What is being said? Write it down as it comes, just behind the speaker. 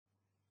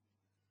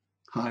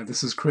Hi,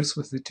 this is Chris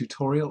with the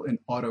tutorial in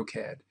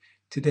AutoCAD.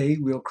 Today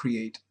we'll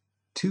create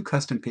two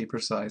custom paper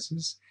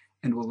sizes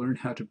and we'll learn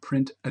how to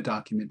print a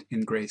document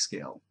in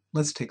Grayscale.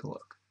 Let's take a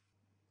look.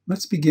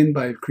 Let's begin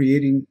by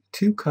creating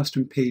two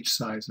custom page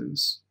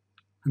sizes.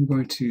 I'm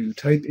going to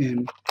type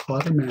in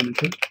Plotter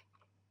Manager.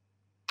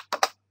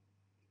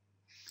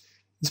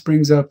 This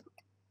brings up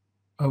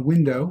a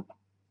window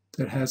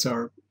that has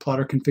our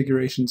plotter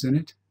configurations in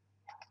it.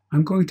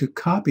 I'm going to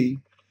copy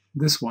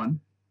this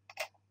one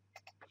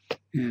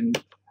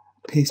and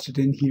paste it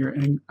in here,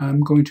 and I'm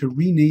going to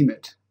rename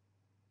it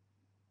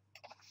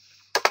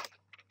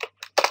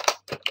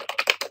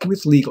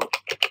with legal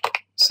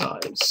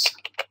size.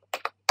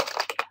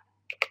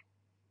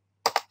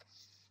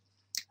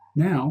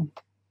 Now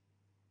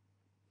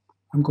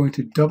I'm going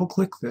to double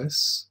click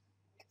this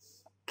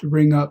to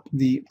bring up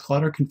the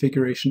plotter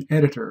configuration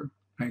editor.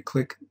 I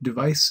click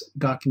Device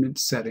Document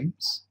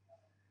Settings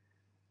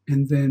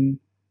and then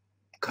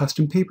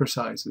Custom Paper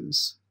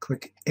Sizes.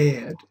 Click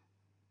Add.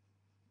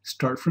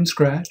 Start from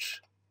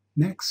scratch.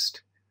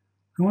 Next,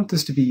 I want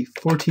this to be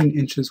 14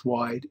 inches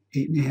wide,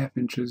 8.5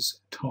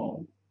 inches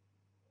tall.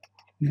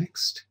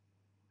 Next,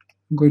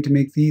 I'm going to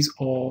make these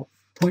all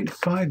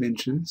 0.5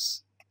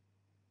 inches.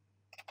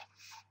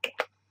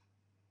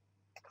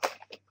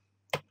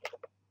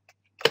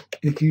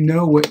 If you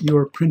know what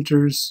your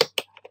printer's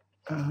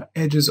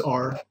edges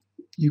are,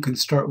 you can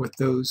start with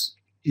those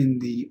in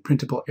the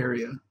printable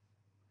area.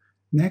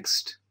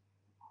 Next,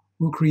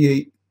 we'll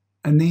create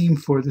a name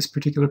for this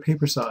particular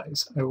paper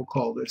size. I will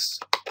call this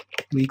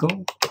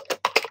Legal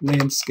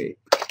Landscape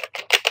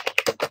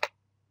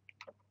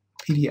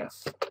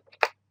PDF.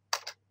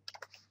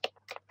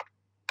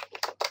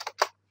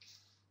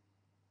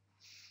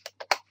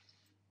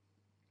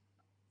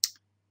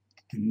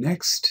 And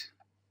next,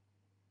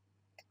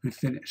 I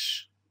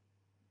finish.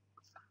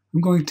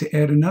 I'm going to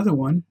add another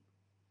one.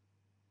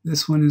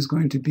 This one is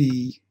going to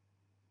be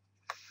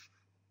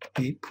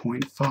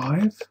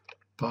 8.5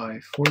 by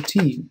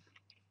 14.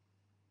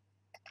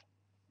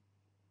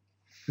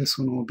 This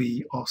one will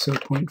be also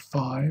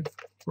 0.5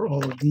 for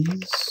all of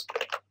these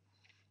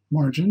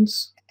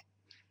margins.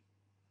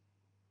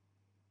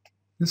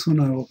 This one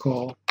I will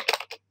call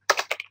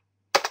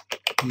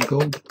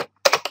Legal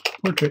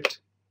Portrait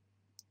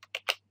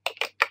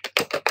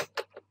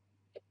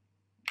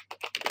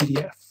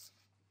PDF.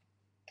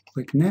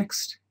 Click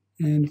Next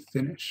and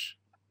Finish.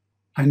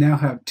 I now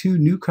have two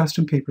new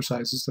custom paper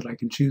sizes that I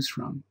can choose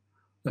from.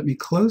 Let me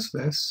close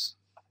this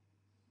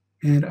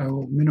and I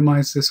will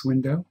minimize this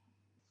window.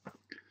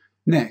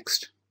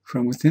 Next,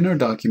 from within our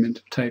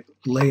document, type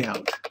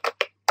Layout.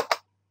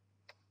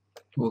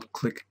 We'll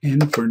click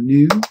N for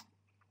New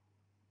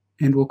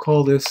and we'll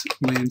call this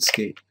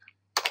Landscape.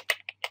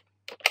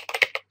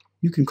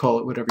 You can call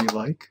it whatever you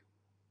like.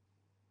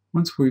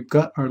 Once we've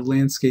got our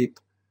landscape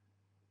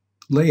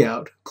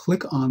layout,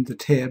 click on the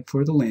tab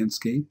for the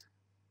landscape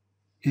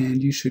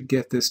and you should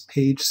get this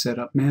Page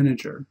Setup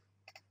Manager.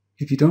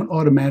 If you don't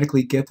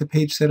automatically get the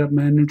Page Setup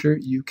Manager,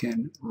 you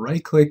can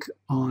right-click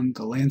on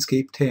the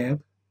Landscape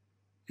tab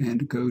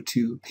and go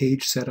to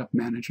Page Setup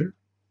Manager.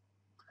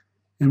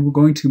 And we're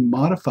going to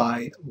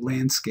modify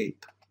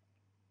Landscape.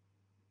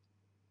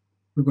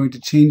 We're going to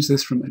change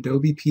this from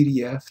Adobe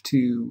PDF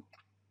to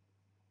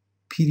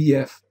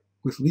PDF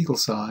with legal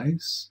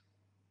size.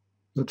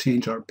 We'll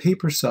change our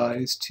paper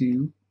size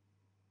to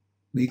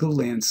Legal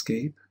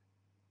Landscape.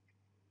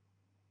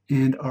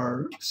 And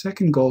our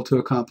second goal to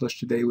accomplish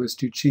today was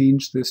to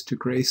change this to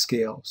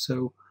Grayscale.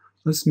 So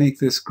let's make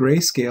this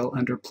Grayscale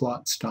under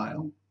Plot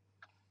Style.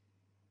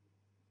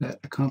 That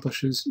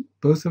accomplishes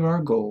both of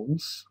our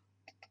goals.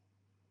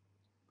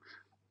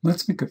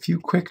 Let's make a few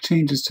quick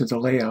changes to the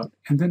layout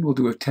and then we'll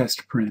do a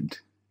test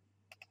print.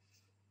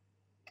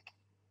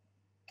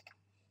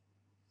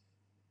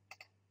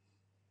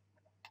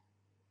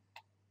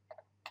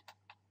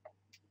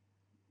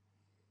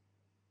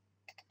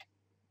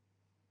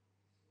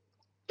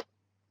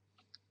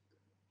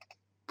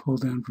 Pull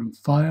down from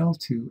File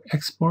to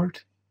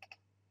Export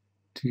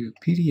to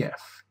PDF.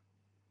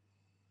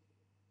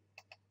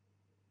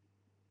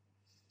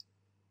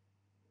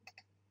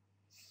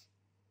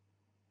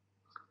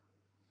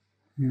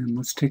 And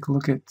let's take a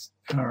look at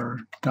our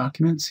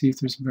document, see if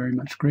there's very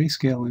much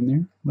grayscale in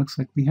there. Looks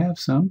like we have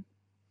some.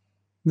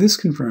 This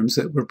confirms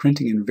that we're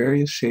printing in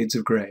various shades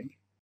of gray.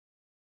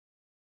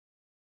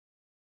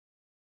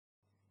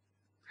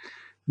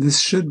 This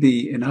should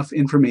be enough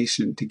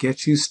information to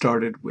get you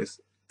started with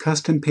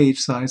custom page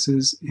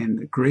sizes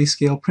and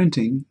grayscale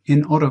printing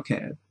in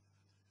AutoCAD.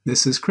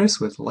 This is Chris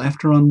with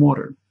Laughter on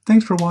Water.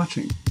 Thanks for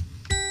watching.